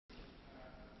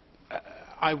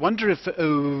I wonder if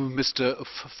Mr.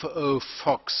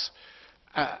 Fox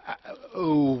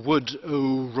would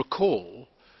recall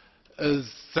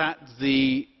that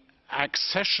the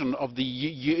accession of the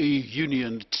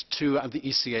Union to the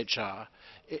ECHR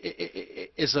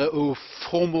is a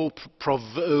formal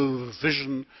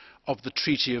provision of the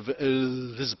Treaty of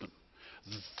Lisbon.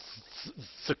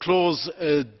 The clause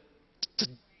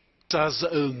does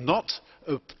not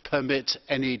permit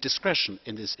any discretion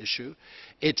in this issue.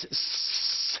 It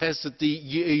says that the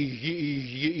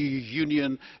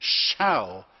Union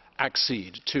shall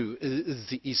accede to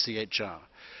the ECHR.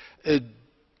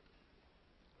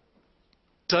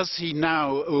 Does he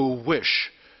now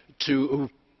wish to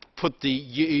put the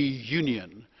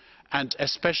Union, and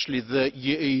especially the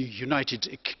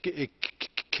United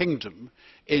Kingdom,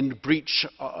 in breach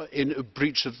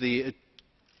of the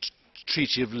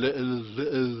Treaty of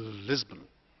Lisbon?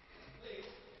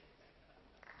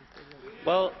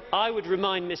 Well, I would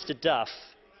remind Mr. Duff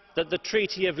that the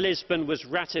Treaty of Lisbon was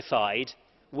ratified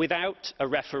without a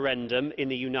referendum in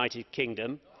the United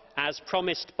Kingdom, as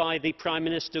promised by the Prime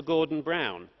Minister Gordon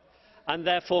Brown, and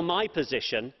therefore my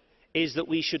position is that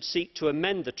we should seek to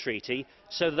amend the treaty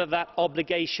so that that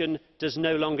obligation does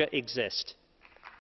no longer exist.